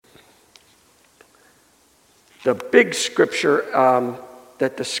The big scripture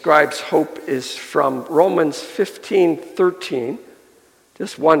that describes hope is from Romans 15:13,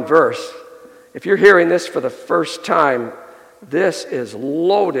 just one verse. If you're hearing this for the first time, this is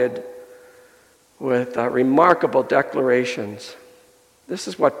loaded with remarkable declarations. This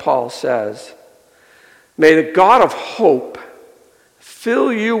is what Paul says. May the God of hope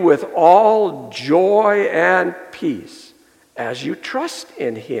fill you with all joy and peace as you trust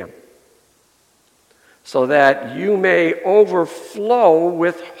in him, so that you may overflow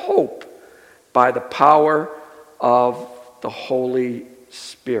with hope by the power of the Holy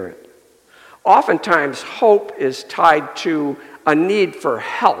Spirit. Oftentimes, hope is tied to a need for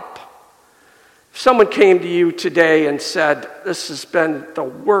help. If someone came to you today and said, this has been the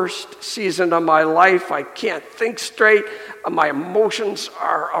worst season of my life, I can't think straight, my emotions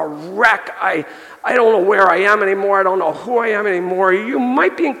are a wreck, I don't know where I am anymore, I don't know who I am anymore, you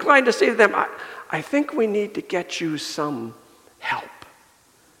might be inclined to say to them, I think we need to get you some help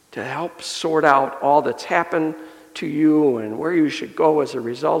to help sort out all that's happened to you and where you should go as a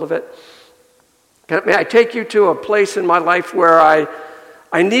result of it. May I take you to a place in my life where I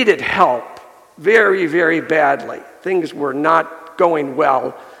needed help very, very badly. Things were not going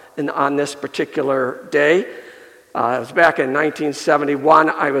well on this particular day. It was back in 1971.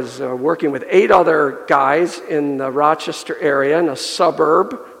 I was working with 8 other guys in the Rochester area, in a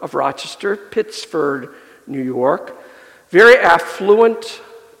suburb of Rochester, Pittsford, New York. Very affluent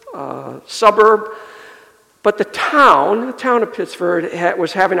suburb. But the town of Pittsford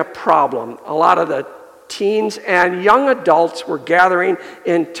was having a problem. A lot of the teens and young adults were gathering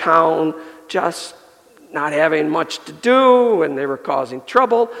in town, just not having much to do, and they were causing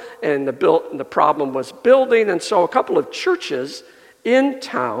trouble, and the problem was building. And so a couple of churches in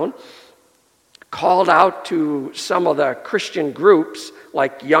town called out to some of the Christian groups,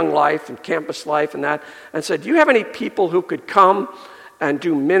 like Young Life and Campus Life and that, and said, do you have any people who could come and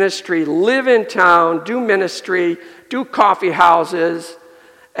do ministry, live in town, do ministry, do coffee houses,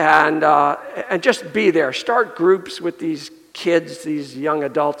 and just be there. Start groups with these kids, these young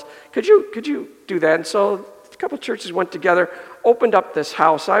adults. Could you do that? And so a couple of churches went together, opened up this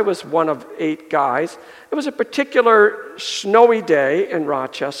house. I was one of 8 guys. It was a particular snowy day in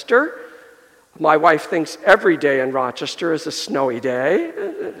Rochester. My wife thinks every day in Rochester is a snowy day.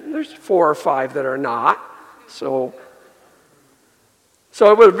 There's 4 or 5 that are not. So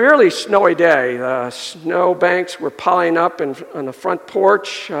it was a really snowy day. The snow banks were piling up on the front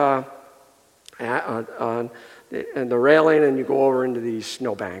porch on the railing, and you go over into these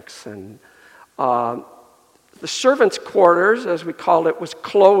snow banks. And the servants' quarters, as we called it, was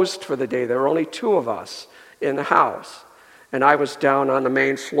closed for the day. There were only 2 of us in the house. And I was down on the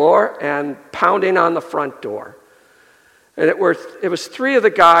main floor and pounding on the front door. And it was 3 of the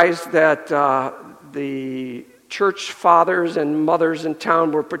guys that the church fathers and mothers in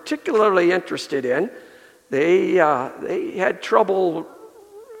town were particularly interested in. They had trouble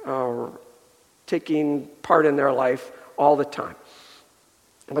taking part in their life all the time.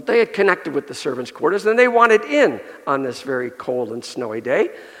 But they had connected with the servants' quarters, and they wanted in on this very cold and snowy day.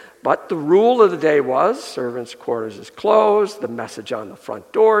 But the rule of the day was, servants' quarters is closed. The message on the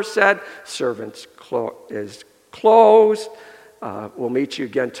front door said, servants' is closed. We'll meet you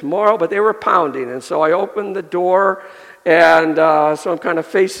again tomorrow. But they were pounding, and so I opened the door, and so I'm kind of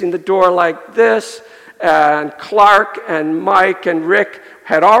facing the door like this, and Clark and Mike and Rick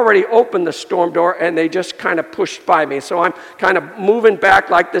had already opened the storm door, and they just kind of pushed by me. So I'm kind of moving back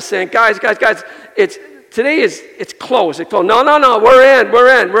like this, saying, guys, it's closed. It's closed. No, we're in.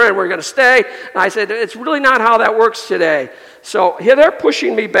 We're going to stay. And I said, it's really not how that works today. So here they're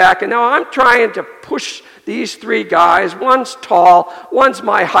pushing me back, and now I'm trying to push these 3 guys. One's tall, one's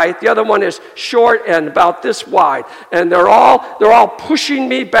my height, the other one is short and about this wide. And they're all pushing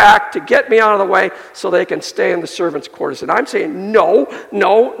me back to get me out of the way so they can stay in the servants' quarters. And I'm saying, no,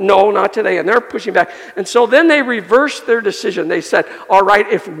 not today. And they're pushing back. And so then they reversed their decision. They said, all right,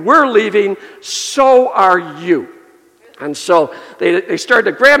 if we're leaving, so are you. And so they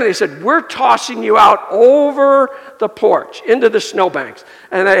started to grab me. They said, we're tossing you out over the porch into the snowbanks.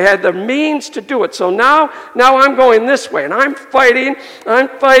 And they had the means to do it. So now I'm going this way. And I'm fighting,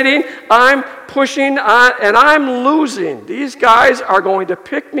 I'm pushing, and I'm losing. These guys are going to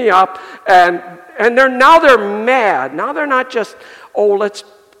pick me up. And they're mad. Now they're not just,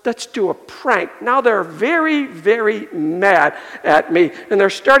 let's do a prank. Now they're very, very mad at me, and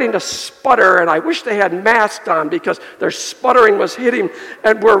they're starting to sputter, and I wish they had masks on because their sputtering was hitting,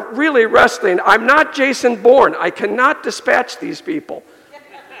 and we're really wrestling. I'm not Jason Bourne. I cannot dispatch these people.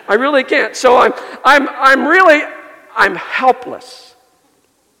 I really can't. So I'm helpless.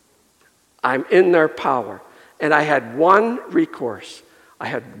 I'm in their power. And I had one recourse. I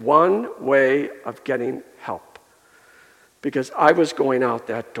had one way of getting help. Because I was going out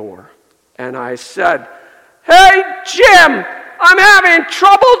that door. And I said, "Hey, Jim, I'm having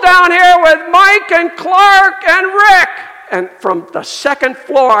trouble down here with Mike and Clark and Rick." And from the second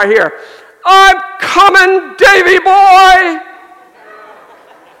floor I hear, "I'm coming, Davy boy."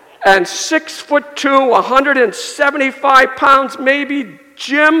 And 6'2", 175 pounds maybe,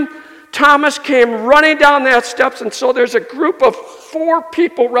 Jim Thomas came running down that steps, and so there's a group of 4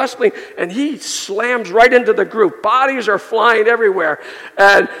 people wrestling, and he slams right into the group. Bodies are flying everywhere.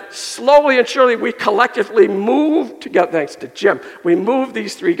 And slowly and surely, we collectively moved together, thanks to Jim. We moved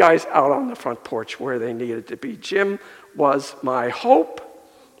these 3 guys out on the front porch where they needed to be. Jim was my hope,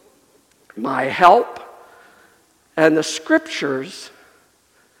 my help, and the scriptures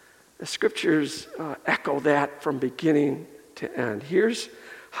echo that from beginning to end. Here's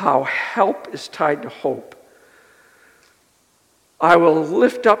how help is tied to hope. "I will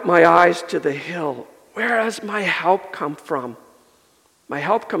lift up my eyes to the hill. Where does my help come from? My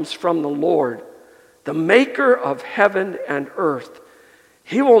help comes from the Lord, the maker of heaven and earth.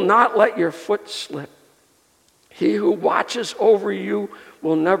 He will not let your foot slip. He who watches over you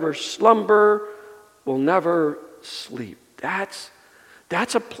will never slumber, will never sleep." That's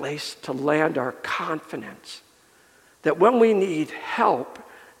a place to land our confidence. That when we need help,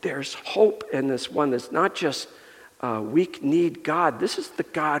 there's hope in this one that's not just weak need God. This is the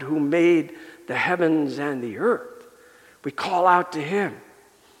God who made the heavens and the earth. We call out to him.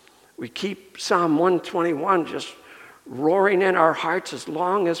 We keep Psalm 121 just roaring in our hearts as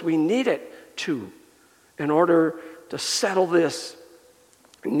long as we need it to, in order to settle this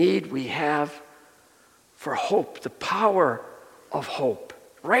need we have for hope, the power of hope.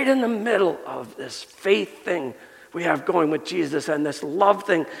 Right in the middle of this faith thing we have going with Jesus and this love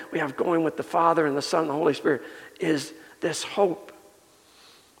thing we have going with the Father and the Son and the Holy Spirit is this hope.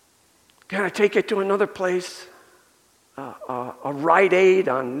 Can I take you to another place? A Rite Aid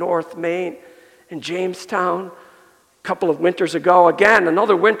on North Main in Jamestown a couple of winters ago. Again,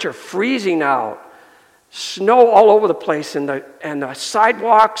 another winter, freezing out. Snow all over the place, and the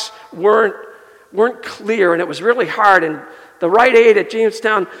sidewalks weren't clear, and it was really hard. And the Rite Aid at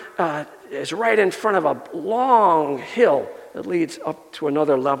Jamestown is right in front of a long hill that leads up to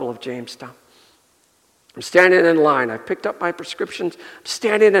another level of Jamestown. I'm standing in line. I picked up my prescriptions. I'm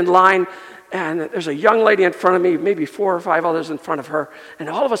standing in line, and there's a young lady in front of me, maybe 4 or 5 others in front of her. And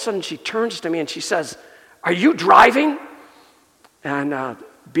all of a sudden, she turns to me and she says, "Are you driving?" And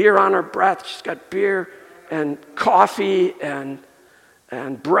beer on her breath. She's got beer and coffee and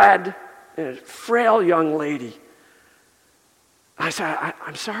bread. And a frail young lady. I said,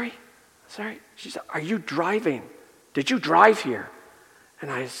 I'm sorry. She said, "Are you driving? Did you drive here?" And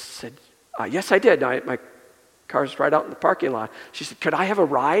I said, "Yes, I did. My car's right out in the parking lot." She said, "Could I have a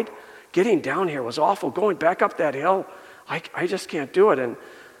ride? Getting down here was awful. Going back up that hill, I just can't do it. And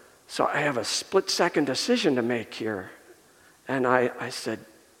so I have a split-second decision to make here." And I said,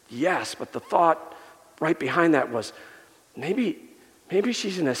 "Yes," but the thought right behind that was, maybe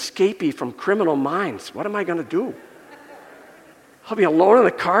she's an escapee from Criminal Minds. What am I going to do? I'll be alone in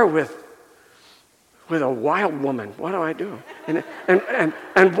the car with a wild woman. What do I do?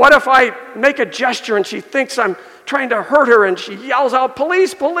 And what if I make a gesture and she thinks I'm trying to hurt her and she yells out,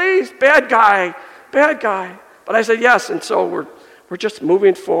 "Police, police, bad guy, bad guy." But I said yes, and so we're just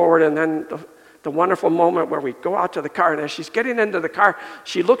moving forward, and then the wonderful moment where we go out to the car, and as she's getting into the car,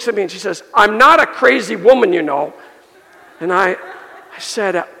 she looks at me and she says, "I'm not a crazy woman, you know." And I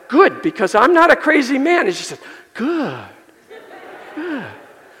said, "Good, because I'm not a crazy man." And she said, Good.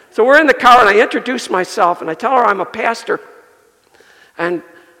 So we're in the car, and I introduce myself, and I tell her I'm a pastor. And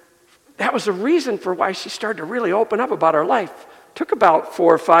that was the reason for why she started to really open up about her life. It took about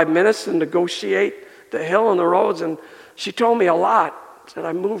 4 or 5 minutes to negotiate the hill and the roads, and she told me a lot. Said,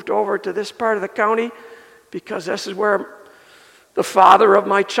 "I moved over to this part of the county because this is where the father of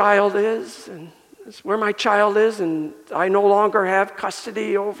my child is, and it's where my child is, and I no longer have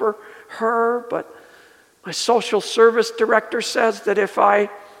custody over her, but my social service director says that if I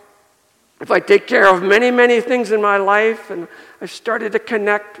take care of many, many things in my life," and I've started to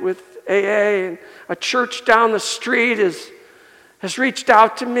connect with AA, and a church down the street has reached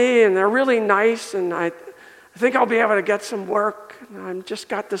out to me, and they're really nice, and I think I'll be able to get some work. And I've just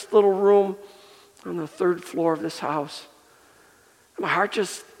got this little room on the 3rd floor of this house. My heart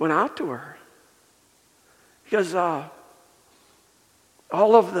just went out to her. Because all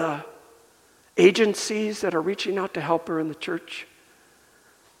of the agencies that are reaching out to help her in the church,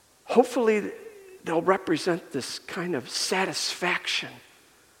 hopefully they'll represent this kind of satisfaction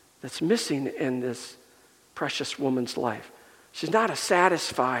that's missing in this precious woman's life. She's not a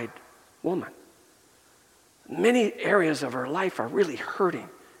satisfied woman. Many areas of her life are really hurting,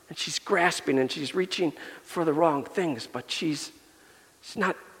 and she's grasping and she's reaching for the wrong things, but she's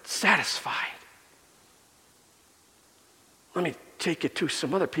not satisfied. Let me take you to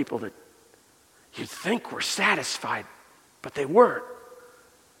some other people that you'd think were satisfied, but they weren't.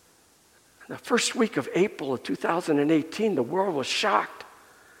 In the first week of April of 2018, the world was shocked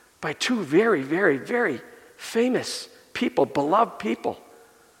by two very, very, very famous people, beloved people.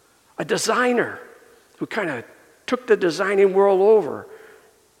 A designer who kind of took the designing world over.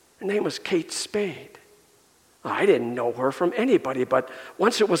 Her name was Kate Spade. I didn't know her from anybody, but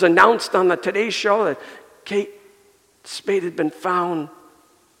once it was announced on the Today Show that Kate Spade had been found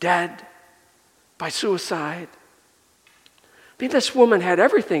dead by suicide. I mean, this woman had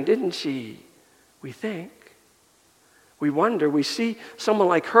everything, didn't she? We think. We wonder. We see someone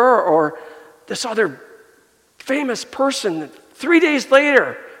like her or this other famous person that 3 days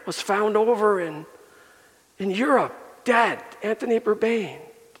later was found over in Europe, dead. Anthony Bourdain,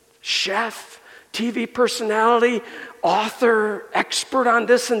 chef, TV personality, author, expert on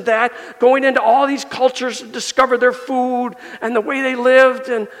this and that, going into all these cultures to discover their food and the way they lived.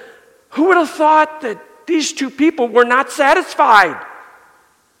 And who would have thought that these two people were not satisfied?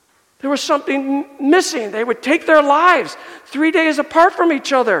 There was something missing. They would take their lives 3 days apart from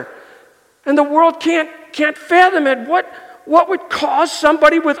each other. And the world can't fathom it. What would cause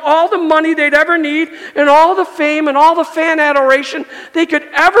somebody with all the money they'd ever need and all the fame and all the fan adoration they could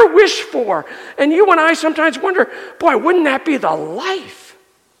ever wish for? And you and I sometimes wonder, boy, wouldn't that be the life?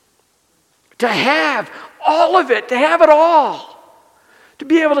 To have all of it, to have it all. To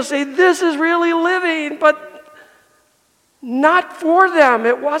be able to say, this is really living, but not for them.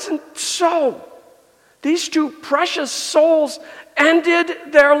 It wasn't so. These two precious souls ended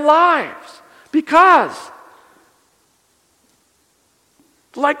their lives because,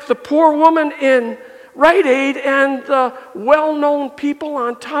 like the poor woman in Rite Aid and the well-known people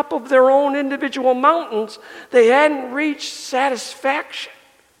on top of their own individual mountains, they hadn't reached satisfaction.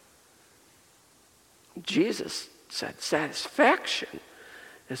 Jesus said satisfaction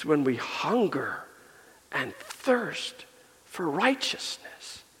is when we hunger and thirst for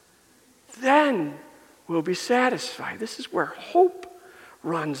righteousness. Then we'll be satisfied. This is where hope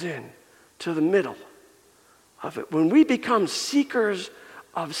runs in to the middle of it. When we become seekers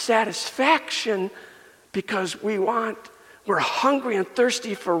of satisfaction because we're hungry and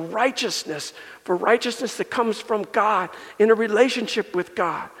thirsty for righteousness that comes from God, in a relationship with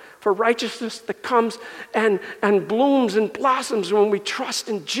God, for righteousness that comes and blooms and blossoms when we trust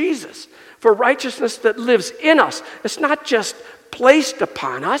in Jesus, for righteousness that lives in us. It's not just placed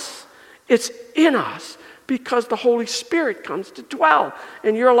upon us, it's in us because the Holy Spirit comes to dwell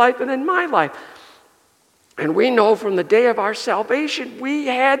in your life and in my life. And we know from the day of our salvation, we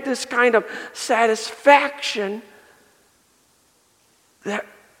had this kind of satisfaction that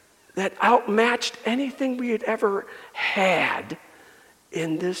outmatched anything we had ever had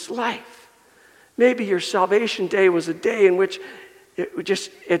in this life. Maybe your salvation day was a day in which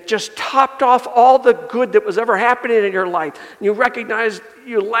it just topped off all the good that was ever happening in your life. And you recognized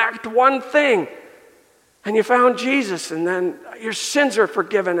you lacked one thing, and you found Jesus, and then your sins are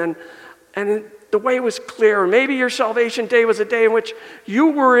forgiven, and the way was clear. Maybe your salvation day was a day in which you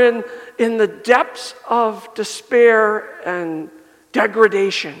were in the depths of despair and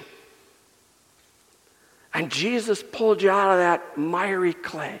degradation. And Jesus pulled you out of that miry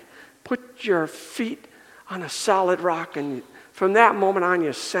clay, put your feet on a solid rock, and from that moment on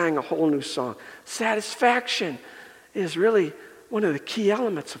you sang a whole new song. Satisfaction is really one of the key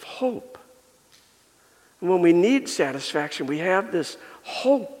elements of hope. And when we need satisfaction, we have this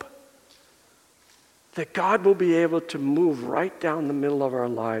hope that God will be able to move right down the middle of our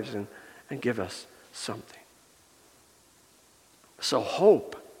lives and give us something. So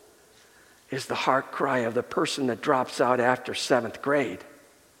hope is the heart cry of the person that drops out after 7th grade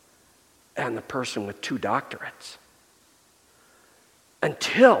and the person with 2 doctorates,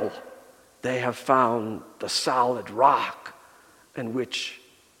 until they have found the solid rock in which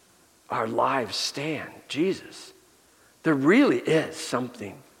our lives stand, Jesus. There really is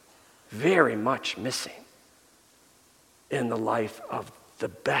something very much missing in the life of the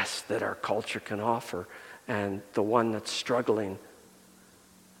best that our culture can offer and the one that's struggling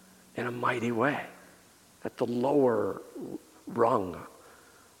in a mighty way at the lower rung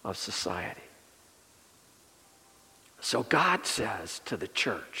of society. So God says to the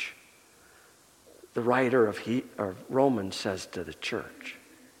church, the writer of Romans says to the church,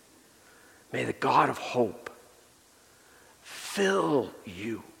 may the God of hope fill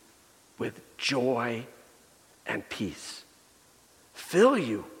you with joy and peace. Fill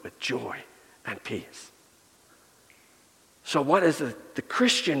you with joy and peace. So what is the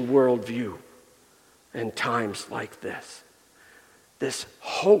Christian worldview in times like this? This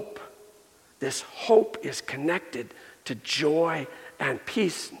hope is connected to joy and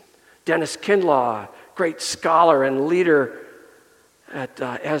peace. Dennis Kinlaw, great scholar and leader at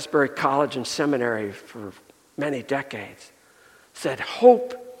Asbury College and Seminary for many decades, said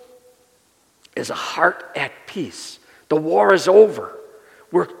hope is a heart at peace. The war is over.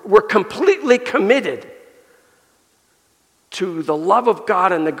 We're completely committed to the love of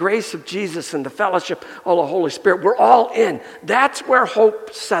God and the grace of Jesus and the fellowship of the Holy Spirit. We're all in. That's where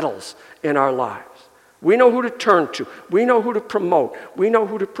hope settles in our lives. We know who to turn to. We know who to promote. We know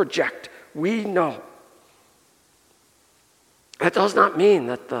who to project. We know. That does not mean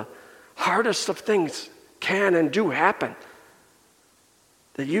that the hardest of things can and do happen.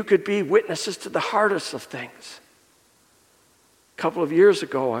 That you could be witnesses to the hardest of things. A couple of years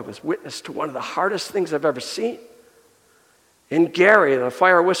ago, I was witness to one of the hardest things I've ever seen. In Gary, the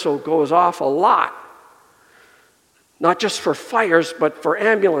fire whistle goes off a lot. Not just for fires, but for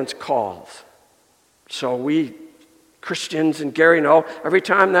ambulance calls. So we Christians in Gary know every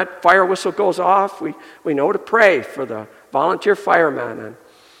time that fire whistle goes off, we know to pray for the volunteer firemen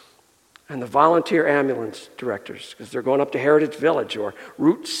and the volunteer ambulance directors, because they're going up to Heritage Village, or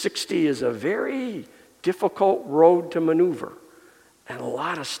Route 60 is a very difficult road to maneuver. And a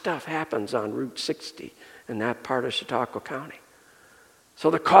lot of stuff happens on Route 60 in that part of Chautauqua County. So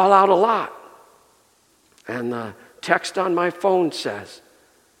they call out a lot. And the text on my phone says,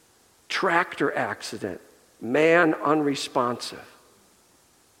 tractor accident, man unresponsive.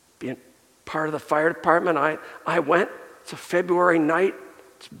 Being part of the fire department, I went. It's a February night.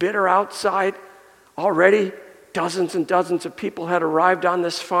 It's bitter outside. Already dozens and dozens of people had arrived on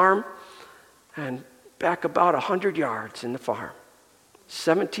this farm. And back about 100 yards in the farm,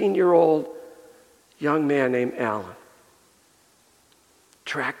 17-year-old young man named Alan.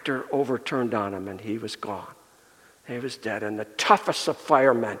 Tractor overturned on him and he was gone. He was dead. And the toughest of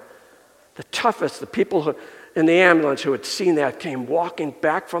firemen, the people in the ambulance who had seen that came walking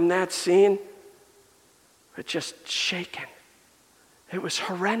back from that scene, but just shaken. It was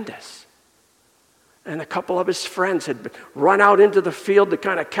horrendous. And a couple of his friends had run out into the field to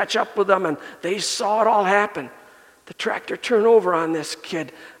kind of catch up with them, and they saw it all happen. The tractor turned over on this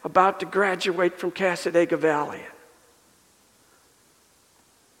kid about to graduate from Cassadaga Valley.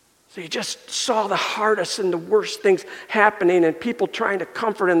 So you just saw the hardest and the worst things happening, and people trying to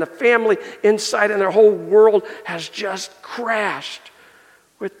comfort, and the family inside, and their whole world has just crashed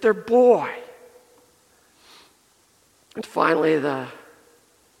with their boy. And finally, the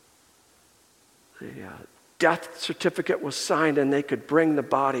death certificate was signed, and they could bring the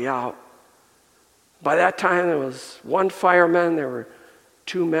body out. By that time, there was one fireman, there were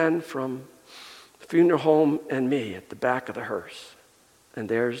two men from the funeral home, and me at the back of the hearse. And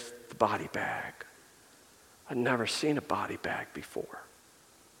there's the body bag. I'd never seen a body bag before.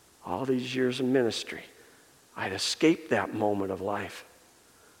 All these years of ministry, I'd escaped that moment of life.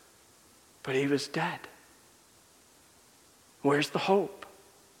 But he was dead. Where's the hope?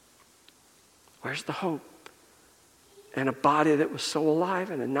 Where's the hope? And a body that was so alive,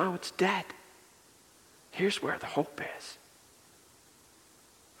 and now it's dead. Here's where the hope is.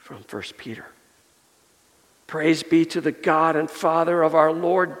 From 1 Peter. Praise be to the God and Father of our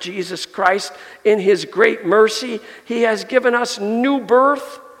Lord Jesus Christ. In his great mercy, he has given us new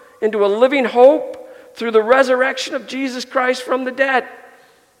birth into a living hope through the resurrection of Jesus Christ from the dead.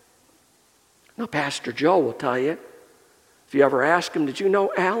 Now, Pastor Joe will tell you, if you ever ask him, did you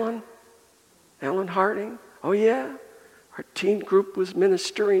know Alan? Alan Harding? Oh, yeah. Our teen group was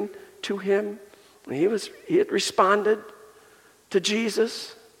ministering to him. He had responded to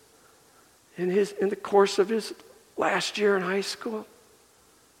Jesus in the course of his last year in high school.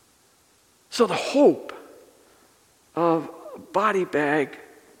 So the hope of a body bag,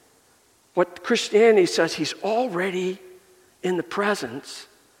 what Christianity says, he's already in the presence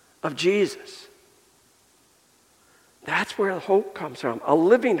of Jesus. That's where the hope comes from, a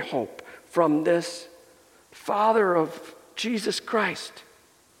living hope from this Father of Jesus Christ.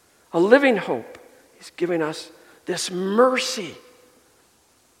 A living hope. He's giving us this mercy.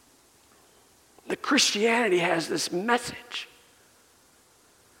 The Christianity has this message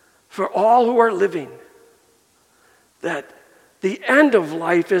for all who are living, that the end of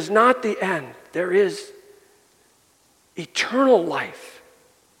life is not the end. There is eternal life.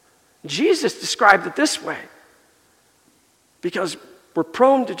 Jesus described it this way, because we're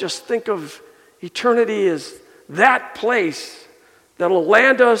prone to just think of eternity as that place that'll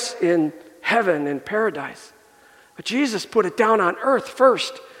land us in heaven, in paradise. But Jesus put it down on earth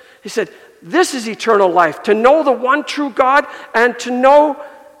first. He said, this is eternal life, to know the one true God and to know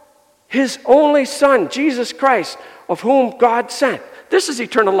his only Son, Jesus Christ, of whom God sent. This is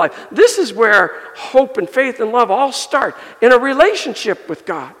eternal life. This is where hope and faith and love all start, in a relationship with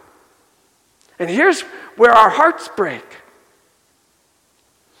God. And here's where our hearts break.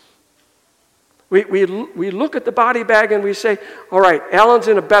 We look at the body bag and we say, all right, Alan's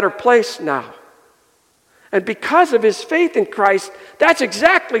in a better place now. And because of his faith in Christ, that's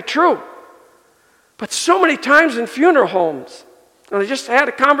exactly true. But so many times in funeral homes, and I just had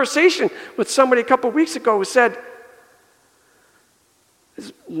a conversation with somebody a couple of weeks ago who said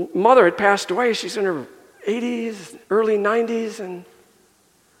his mother had passed away. She's in her 80s, early 90s, and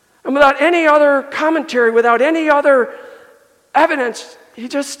without any other commentary, without any other evidence, he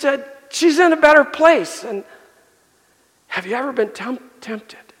just said, she's in a better place. And have you ever been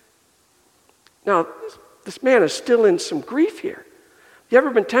tempted? Now, this man is still in some grief here. Have you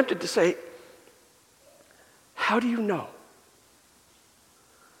ever been tempted to say, how do you know?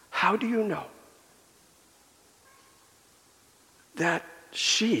 How do you know that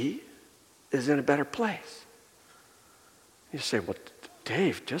she is in a better place? You say, well,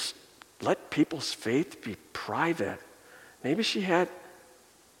 Dave, just let people's faith be private. Maybe she had...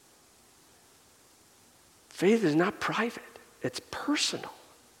 Faith is not private. It's personal.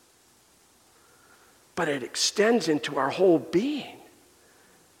 But it extends into our whole being.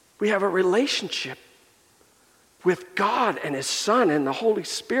 We have a relationship with God and his Son and the Holy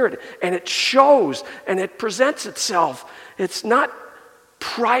Spirit, and it shows and it presents itself. It's not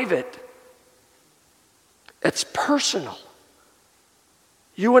private. It's personal.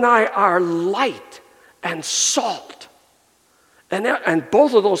 You and I are light and salt. And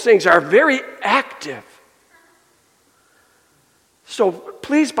both of those things are very active. So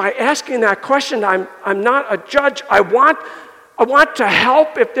please, by asking that question, I'm not a judge. I want to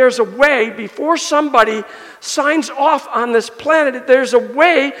help if there's a way, before somebody signs off on this planet, there's a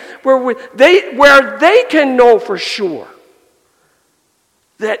way where they can know for sure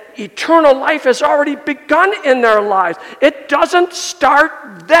that eternal life has already begun in their lives. It doesn't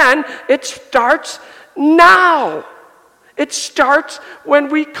start then, it starts now. It starts when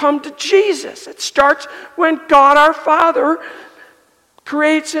we come to Jesus. It starts when God our Father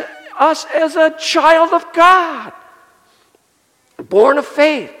creates us as a child of God, born of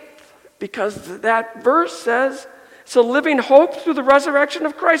faith, because that verse says it's a living hope through the resurrection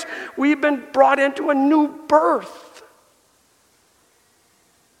of Christ. We've been brought into a new birth.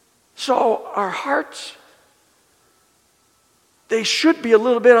 So our hearts, they should be a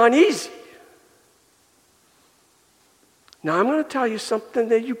little bit uneasy. Now I'm going to tell you something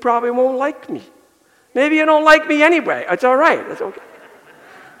that you probably won't like me. Maybe you don't like me anyway. It's all right. It's okay.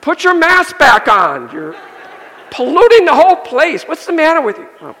 Put your mask back on. You're polluting the whole place. What's the matter with you?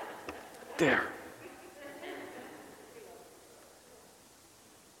 Oh, there.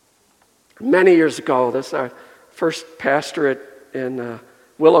 Many years ago, this is our first pastorate in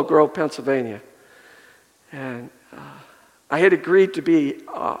Willow Grove, Pennsylvania. And I had agreed to be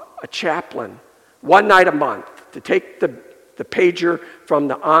a chaplain one night a month, to take the pager from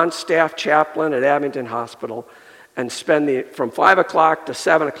the on-staff chaplain at Abington Hospital and spend from 5 o'clock to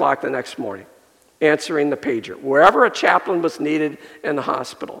 7 o'clock the next morning answering the pager, wherever a chaplain was needed in the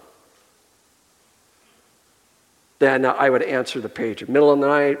hospital. Then I would answer the pager, middle of the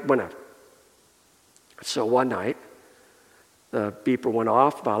night, whenever. So one night, the beeper went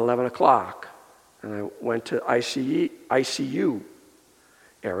off about 11 o'clock, and I went to ICU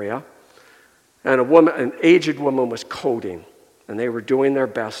area, and an aged woman was coding, and they were doing their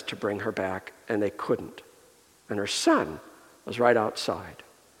best to bring her back, and they couldn't. And her son was right outside.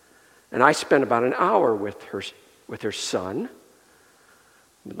 And I spent about an hour with her son.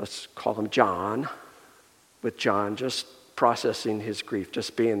 Let's call him John. With John, just processing his grief,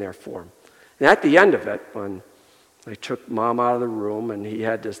 just being there for him. And at the end of it, when I took Mom out of the room and he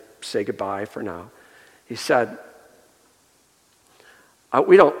had to say goodbye for now, he said,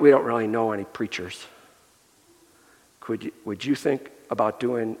 we don't really know any preachers. Would you think about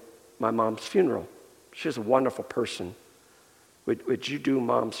doing my mom's funeral? She's a wonderful person. Would you do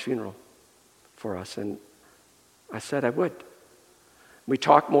Mom's funeral for us? And I said I would. We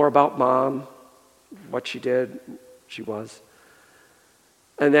talked more about Mom, what she did, she was.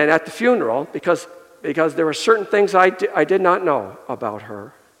 And then at the funeral, because there were certain things I did not know about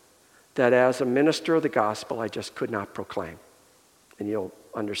her, that as a minister of the gospel, I just could not proclaim. And you'll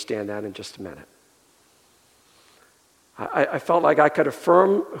understand that in just a minute. I felt like I could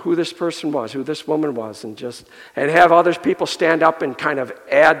affirm who this person was, who this woman was, and have other people stand up and kind of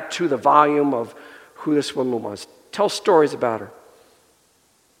add to the volume of who this woman was. tell stories about her.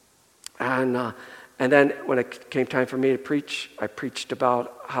 And then when it came time for me to preach, I preached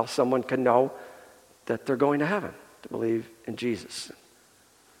about how someone can know that they're going to heaven, to believe in Jesus.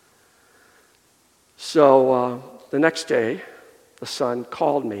 So the next day, the son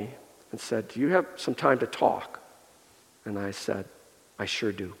called me and said, "Do you have some time to talk?" And I said, "I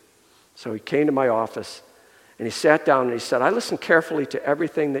sure do." So he came to my office and he sat down and he said, "I listened carefully to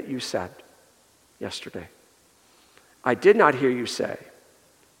everything that you said yesterday. I did not hear you say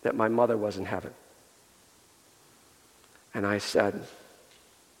that my mother was in heaven." And I said,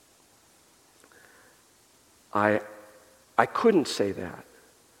 I couldn't say that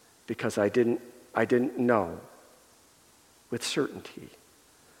because I didn't know with certainty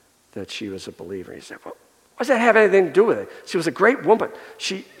that she was a believer. He said, "Well, what does that have anything to do with it? She was a great woman.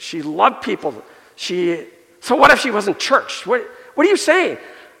 She loved people. So what if she wasn't church? What are you saying?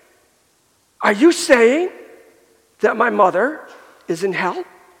 Are you saying that my mother is in hell?"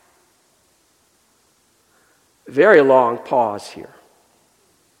 Very long pause here.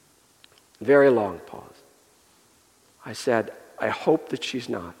 Very long pause. I said, "I hope that she's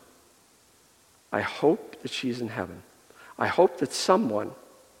not. I hope that she's in heaven. I hope that someone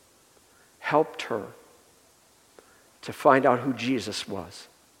helped her to find out who Jesus was.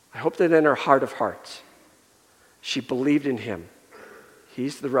 I hope that in her heart of hearts, she believed in him.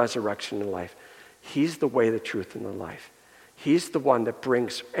 He's the resurrection and life. He's the way, the truth, and the life. He's the one that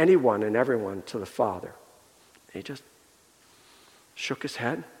brings anyone and everyone to the Father." And he just shook his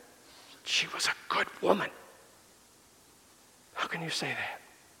head. "She was a good woman. How can you say that?"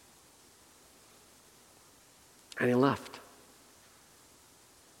 And he left.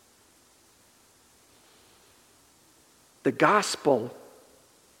 The gospel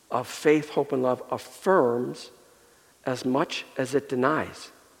of faith, hope, and love affirms as much as it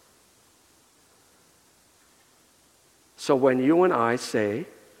denies. So when you and I say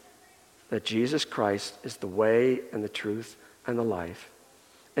that Jesus Christ is the way and the truth and the life,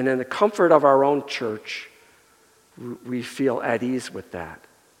 and in the comfort of our own church, we feel at ease with that.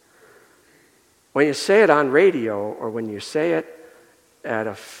 When you say it on radio or when you say it at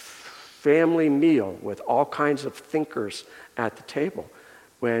a family meal with all kinds of thinkers at the table,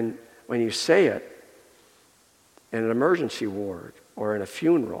 when you say it in an emergency ward or in a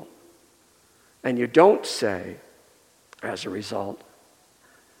funeral, and you don't say, as a result,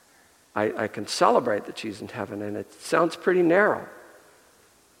 I can celebrate that she's in heaven, and it sounds pretty narrow.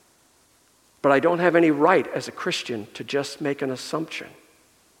 But I don't have any right as a Christian to just make an assumption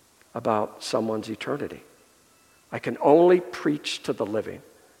about someone's eternity. I can only preach to the living,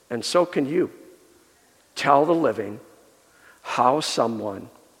 and so can you. Tell the living how someone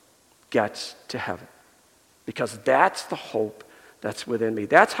gets to heaven, because that's the hope that's within me.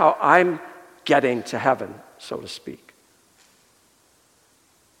 That's how I'm getting to heaven, so to speak.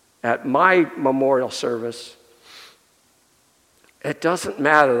 At my memorial service, it doesn't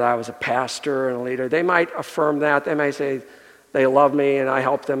matter that I was a pastor and a leader. They might affirm that. They might say they love me and I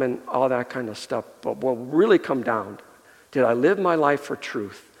help them and all that kind of stuff. But what will really come down, did I live my life for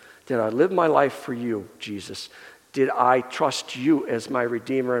truth? Did I live my life for you, Jesus? Did I trust you as my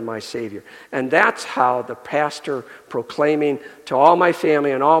Redeemer and my Savior? And that's how the pastor proclaiming to all my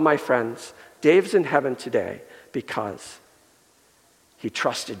family and all my friends, Dave's in heaven today because he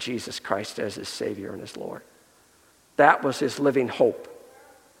trusted Jesus Christ as his Savior and his Lord. That was his living hope.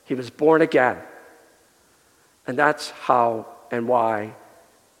 He was born again. And that's how and why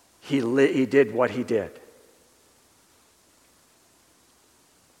he did what he did.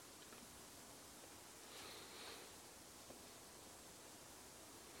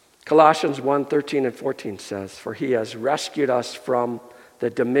 Colossians 1:13 and 14 says, "For he has rescued us from the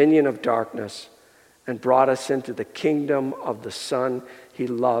dominion of darkness and brought us into the kingdom of the Son he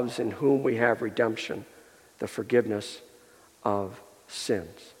loves, in whom we have redemption, the forgiveness of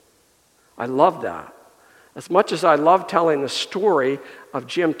sins." I love that. As much as I love telling the story of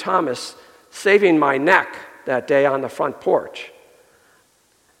Jim Thomas saving my neck that day on the front porch,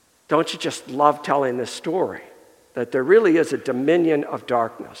 don't you just love telling this story? That there really is a dominion of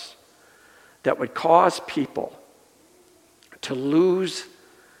darkness that would cause people to lose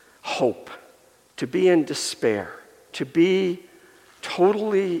hope, to be in despair, to be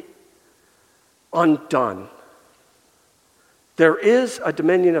totally undone. There is a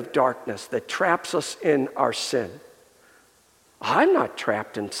dominion of darkness that traps us in our sin. I'm not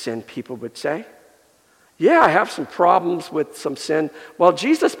trapped in sin, people would say. Yeah, I have some problems with some sin. Well,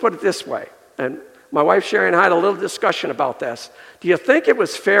 Jesus put it this way, and my wife Sherry and I had a little discussion about this. Do you think it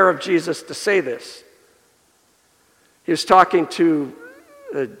was fair of Jesus to say this? He was talking to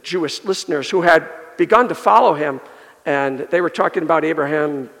Jewish listeners who had begun to follow him, and they were talking about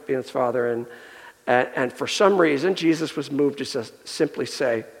Abraham being his father, and for some reason, Jesus was moved to simply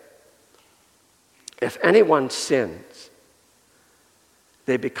say, if anyone sins,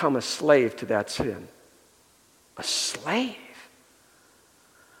 they become a slave to that sin. A slave?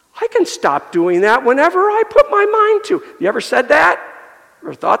 I can stop doing that whenever I put my mind to. You ever said that?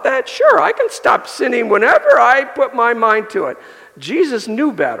 Or thought that? Sure, I can stop sinning whenever I put my mind to it. Jesus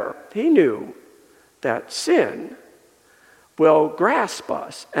knew better. He knew that sin will grasp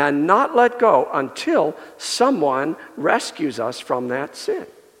us and not let go until someone rescues us from that sin.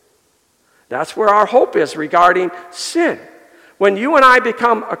 That's where our hope is regarding sin. When you and I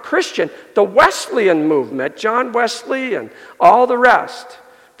become a Christian, the Wesleyan movement, John Wesley and all the rest,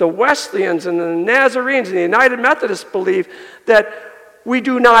 the Wesleyans and the Nazarenes and the United Methodists believe that we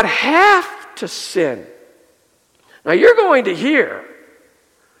do not have to sin. Now you're going to hear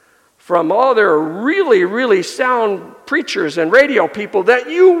from all their really, really sound preachers and radio people that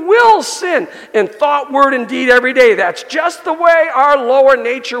you will sin in thought, word, and deed every day. That's just the way our lower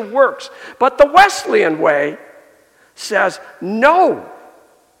nature works. But the Wesleyan way says, no,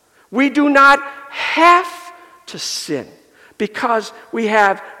 we do not have to sin because we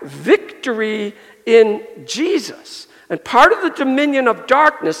have victory in Jesus. And part of the dominion of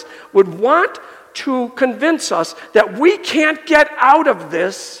darkness would want to convince us that we can't get out of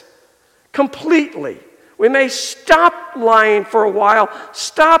this completely. We may stop lying for a while,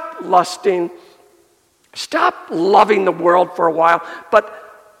 stop lusting, stop loving the world for a while, but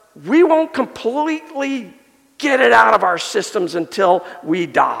we won't completely get it out of our systems until we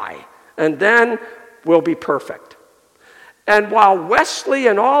die. And then we'll be perfect. And while Wesley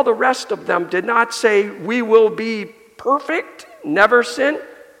and all the rest of them did not say we will be perfect, never sin,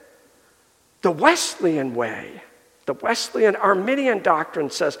 the Wesleyan way, the Wesleyan Arminian doctrine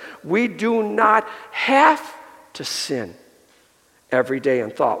says we do not have to sin every day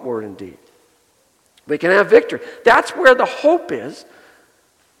in thought, word, and deed. We can have victory. That's where the hope is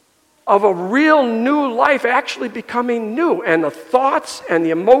of a real new life actually becoming new. And the thoughts and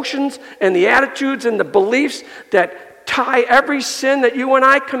the emotions and the attitudes and the beliefs that tie every sin that you and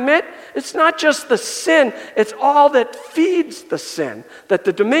I commit, it's not just the sin, it's all that feeds the sin. That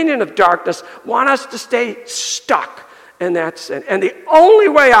the dominion of darkness want us to stay stuck in that sin. And the only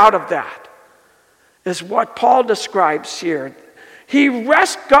way out of that is what Paul describes here.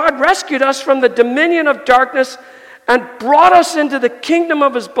 God rescued us from the dominion of darkness and brought us into the kingdom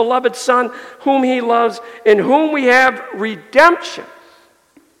of his beloved Son, whom he loves, in whom we have redemption.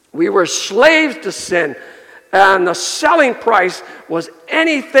 We were slaves to sin, and the selling price was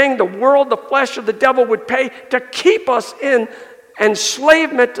anything the world, the flesh, or the devil would pay to keep us in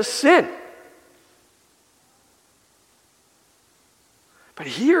enslavement to sin. But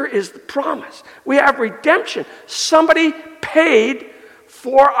here is the promise. We have redemption. Somebody paid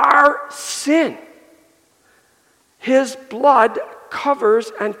for our sin. His blood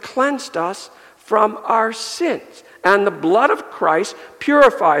covers and cleansed us from our sins. And the blood of Christ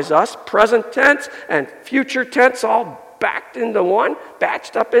purifies us, present tense and future tense, all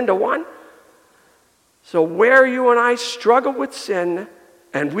batched up into one. So where you and I struggle with sin,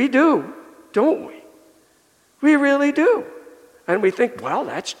 and we do, don't we? We really do. And we think, well,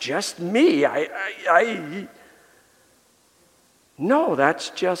 that's just me. No, that's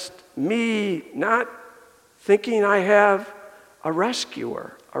just me not thinking I have a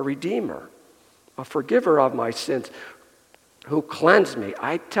rescuer, a redeemer, a forgiver of my sins, who cleansed me.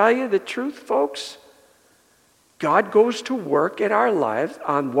 I tell you the truth, folks. God goes to work in our lives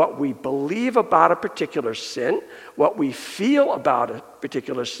on what we believe about a particular sin, what we feel about a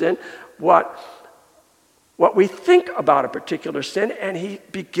particular sin, what we think about a particular sin, and he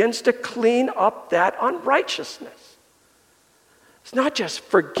begins to clean up that unrighteousness. It's not just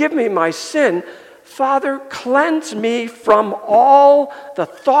forgive me my sin. Father, cleanse me from all the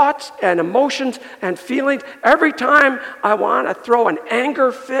thoughts and emotions and feelings. Every time I want to throw an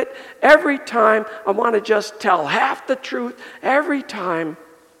anger fit, every time I want to just tell half the truth, every time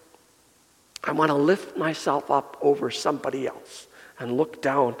I want to lift myself up over somebody else and look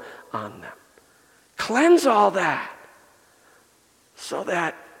down on them. Cleanse all that so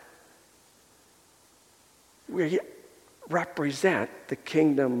that we represent the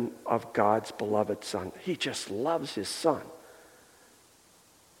kingdom of God's beloved Son. He just loves his Son.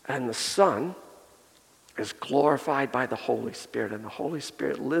 And the Son is glorified by the Holy Spirit, and the Holy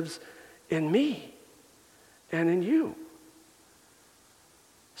Spirit lives in me and in you.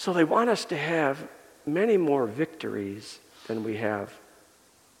 So they want us to have many more victories than we have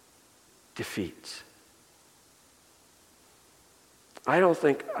defeats. I don't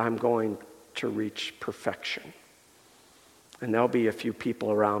think I'm going to reach perfection. And there'll be a few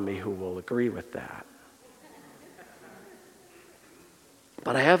people around me who will agree with that.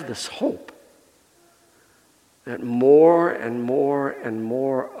 But I have this hope that more and more and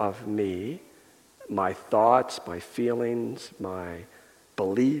more of me, my thoughts, my feelings, my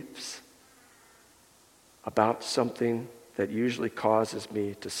beliefs about something that usually causes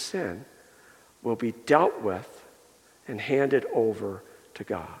me to sin will be dealt with and handed over to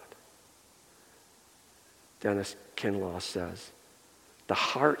God. Dennis Kinlaw says, the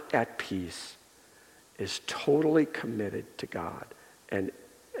heart at peace is totally committed to God. And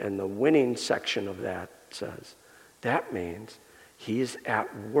the winning section of that says, that means he's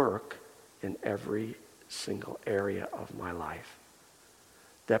at work in every single area of my life.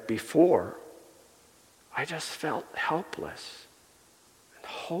 That before, I just felt helpless and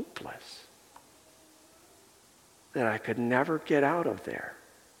hopeless. That I could never get out of there.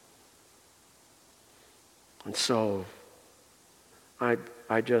 And so,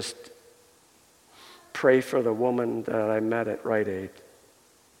 I just pray for the woman that I met at Rite Aid,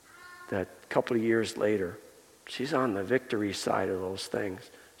 that a couple of years later, she's on the victory side of those things.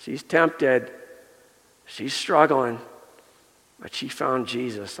 She's tempted, she's struggling, but she found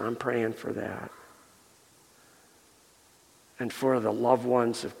Jesus. I'm praying for that. And for the loved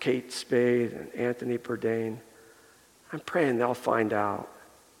ones of Kate Spade and Anthony Bourdain, I'm praying they'll find out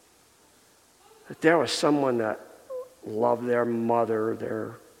that there was someone that loved their mother,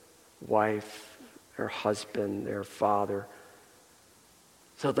 their wife, their husband, their father.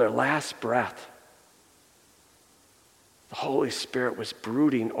 So their last breath, the Holy Spirit was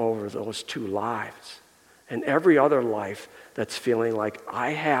brooding over those two lives. And every other life that's feeling like,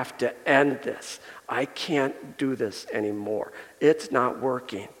 I have to end this. I can't do this anymore. It's not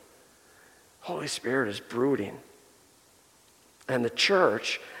working. Holy Spirit is brooding. And the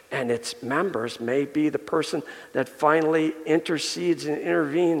church and its members may be the person that finally intercedes and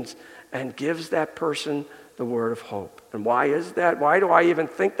intervenes and gives that person the word of hope. And why is that? Why do I even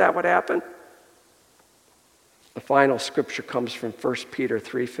think that would happen? The final scripture comes from 1 Peter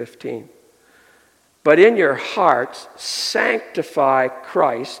 3:15. But in your hearts, sanctify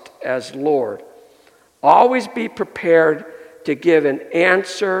Christ as Lord. Always be prepared to give an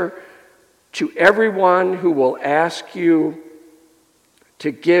answer to everyone who will ask you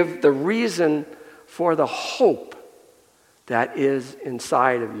to give the reason for the hope that is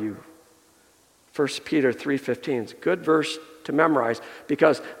inside of you. 1 Peter 3:15 is a good verse to memorize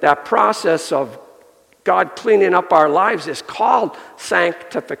because that process of God cleaning up our lives is called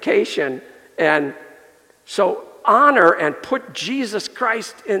sanctification. And so honor and put Jesus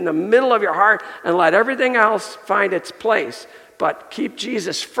Christ in the middle of your heart and let everything else find its place. But keep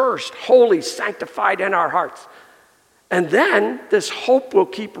Jesus first, holy, sanctified in our hearts. And then this hope will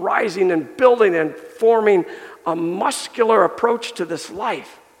keep rising and building and forming a muscular approach to this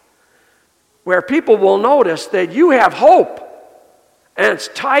life where people will notice that you have hope and it's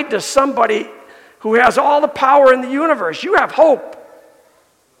tied to somebody who has all the power in the universe. You have hope.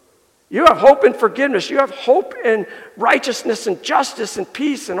 You have hope in forgiveness. You have hope in righteousness and justice and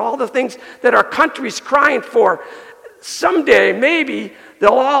peace and all the things that our country's crying for. Someday, maybe,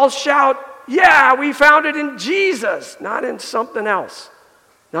 they'll all shout, yeah, we found it in Jesus, not in something else,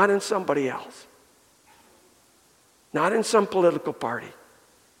 not in somebody else, not in some political party.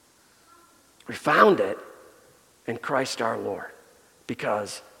 We found it in Christ our Lord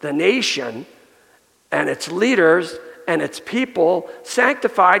because the nation and its leaders and its people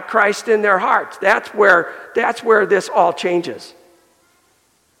sanctified Christ in their hearts. That's where this all changes.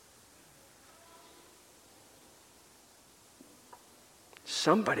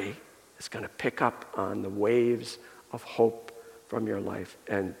 Somebody is going to pick up on the waves of hope from your life,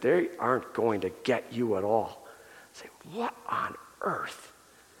 and they aren't going to get you at all. Say, what on earth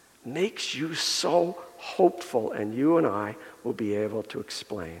makes you so hopeful? And you and I will be able to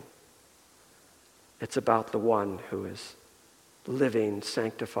explain. It's about the one who is living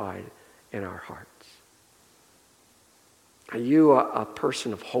sanctified in our hearts. Are you a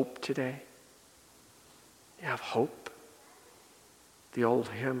person of hope today? You have hope? The old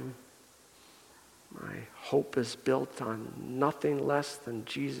hymn, my hope is built on nothing less than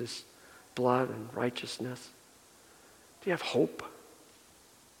Jesus' blood and righteousness. Do you have hope?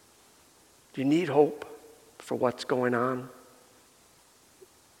 Do you need hope for what's going on?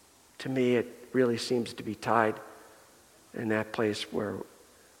 To me, it really seems to be tied in that place where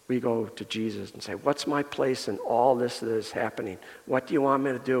we go to Jesus and say, what's my place in all this that is happening? What do you want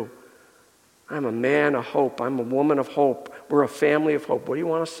me to do? I'm a man of hope. I'm a woman of hope. We're a family of hope. What do you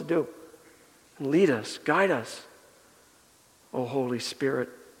want us to do? And lead us, guide us. Oh, Holy Spirit,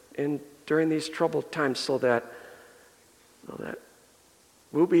 during these troubled times so that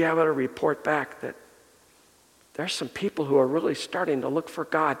we'll be able to report back that there's some people who are really starting to look for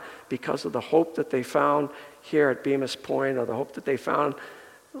God because of the hope that they found here at Bemis Point, or the hope that they found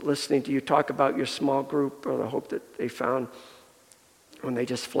listening to you talk about your small group, or the hope that they found when they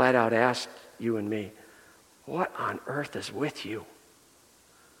just flat out asked you and me, what on earth is with you?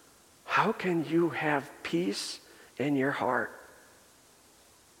 How can you have peace in your heart?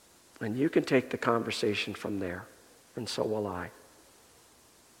 And you can take the conversation from there, and so will I.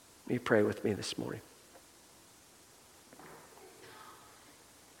 Will you pray with me this morning?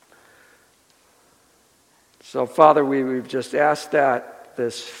 So, Father, we've just asked that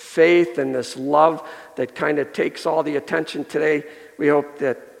this faith and this love that kind of takes all the attention today, we hope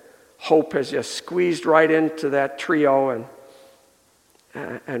that hope has just squeezed right into that trio,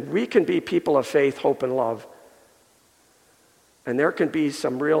 and we can be people of faith, hope, and love. And there can be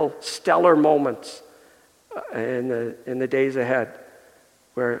some real stellar moments in the days ahead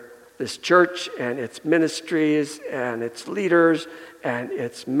where this church and its ministries and its leaders and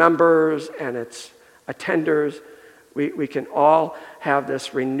its members and its attenders, we can all have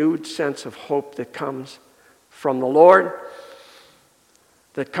this renewed sense of hope that comes from the Lord,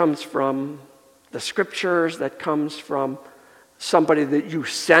 that comes from the Scriptures, that comes from somebody that you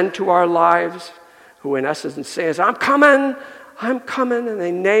send to our lives, who in essence says, I'm coming, and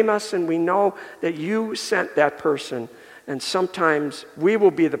they name us, and we know that you sent that person. And sometimes we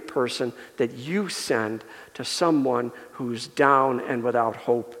will be the person that you send to someone who's down and without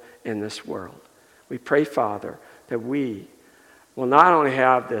hope in this world. We pray, Father, that we will not only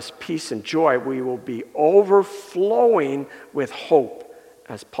have this peace and joy, we will be overflowing with hope,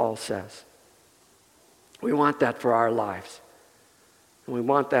 as Paul says. We want that for our lives. And we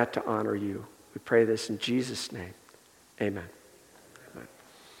want that to honor you. We pray this in Jesus' name. Amen. Amen.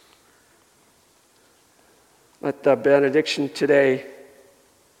 Let the benediction today,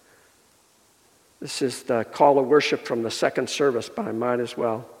 this is the call of worship from the second service, but I might as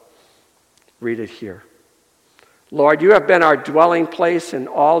well read it here. Lord, you have been our dwelling place in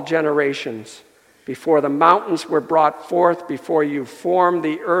all generations. Before the mountains were brought forth, before you formed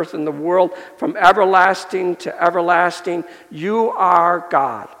the earth and the world, from everlasting to everlasting, you are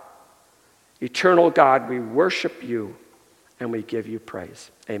God. Eternal God, we worship you and we give you praise.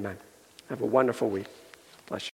 Amen. Have a wonderful week. Bless you.